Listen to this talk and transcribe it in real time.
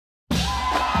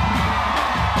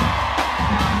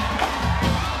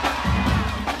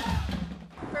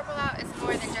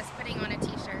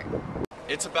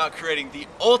it's about creating the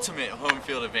ultimate home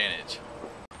field advantage.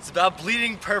 It's about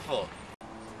bleeding purple.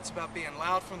 It's about being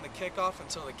loud from the kickoff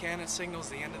until the cannon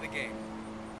signals the end of the game.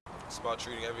 It's about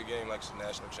treating every game like it's a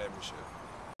national championship.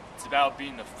 It's about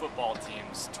being the football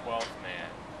team's 12th man.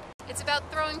 It's about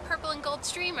throwing purple and gold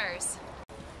streamers.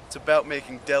 It's about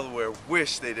making Delaware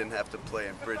wish they didn't have to play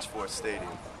in Bridgeforth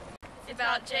Stadium. It's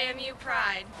about JMU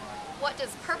pride. What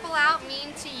does purple out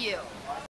mean to you?